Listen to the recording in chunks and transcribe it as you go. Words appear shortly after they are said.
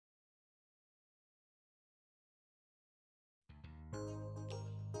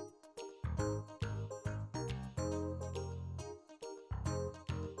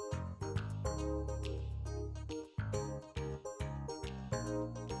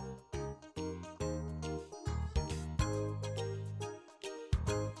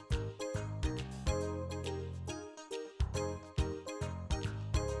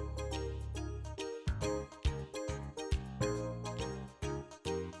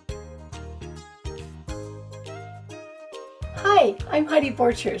Hi, I'm Heidi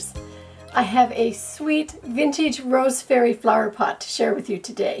Borchers. I have a sweet vintage rose fairy flower pot to share with you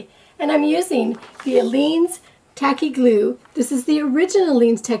today. And I'm using the Aleene's Tacky Glue. This is the original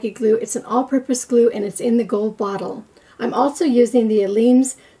Aleene's Tacky Glue. It's an all-purpose glue and it's in the gold bottle. I'm also using the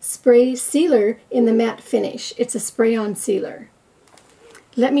Aleene's Spray Sealer in the matte finish. It's a spray-on sealer.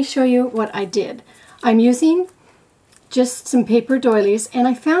 Let me show you what I did. I'm using just some paper doilies, and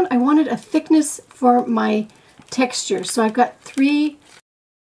I found I wanted a thickness for my texture. So I've got three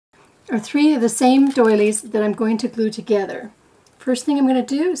of the same doilies that I'm going to glue together. First thing I'm going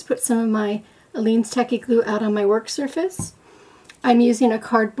to do is put some of my Aleene's Tacky Glue out on my work surface. I'm using a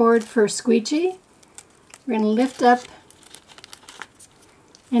cardboard for a squeegee. We're going to lift up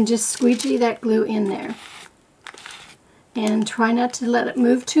and just squeegee that glue in there. And try not to let it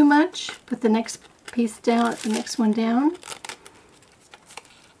move too much. Put the next piece down, the next one down.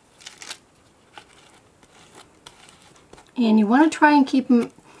 And you want to try and keep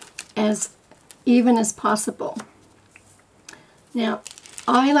them as even as possible. Now,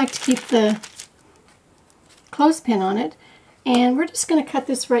 I like to keep the clothespin on it, and we're just going to cut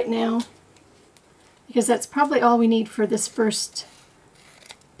this right now because that's probably all we need for this first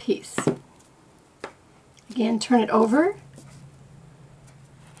piece. Again, turn it over,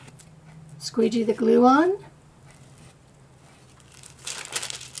 squeegee the glue on,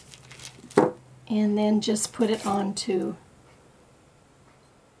 and then just put it onto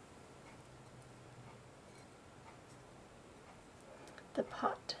the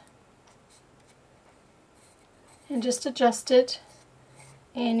pot. And just adjust it,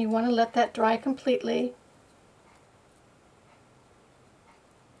 and you want to let that dry completely.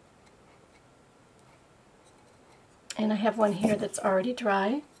 And I have one here that's already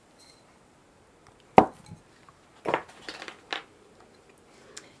dry.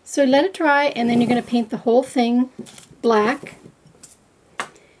 So let it dry, and then you're going to paint the whole thing black,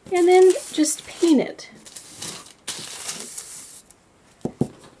 and then just paint it.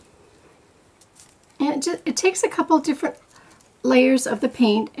 And it takes a couple different layers of the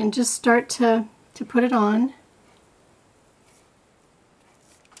paint, and just start to put it on.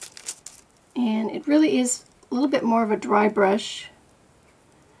 And it really is a little bit more of a dry brush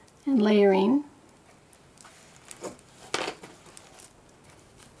and layering.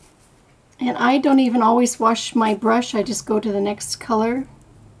 And I don't even always wash my brush, I just go to the next color.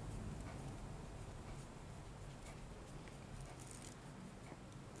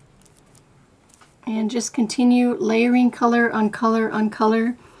 And just continue layering color on color on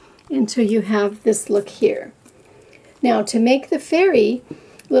color until you have this look here. Now, to make the fairy,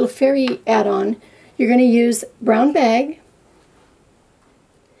 little fairy add-on, you're going to use brown bag,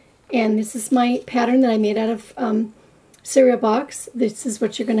 and this is my pattern that I made out of cereal box. This is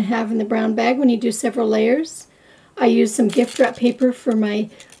what you're going to have in the brown bag when you do several layers. I used some gift wrap paper for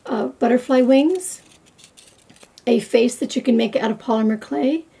my butterfly wings, a face that you can make out of polymer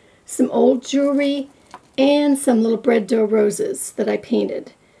clay, some old jewelry, and some little bread dough roses that I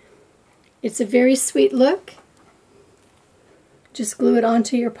painted. It's a very sweet look. Just glue it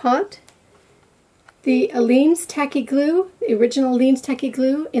onto your pot. The Aleene's Tacky Glue, the original Aleene's Tacky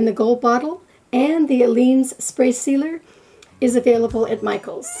Glue in the gold bottle, and the Aleene's Spray Sealer is available at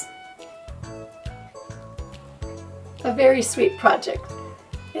Michael's. A very sweet project.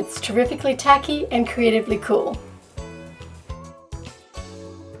 It's terrifically tacky and creatively cool.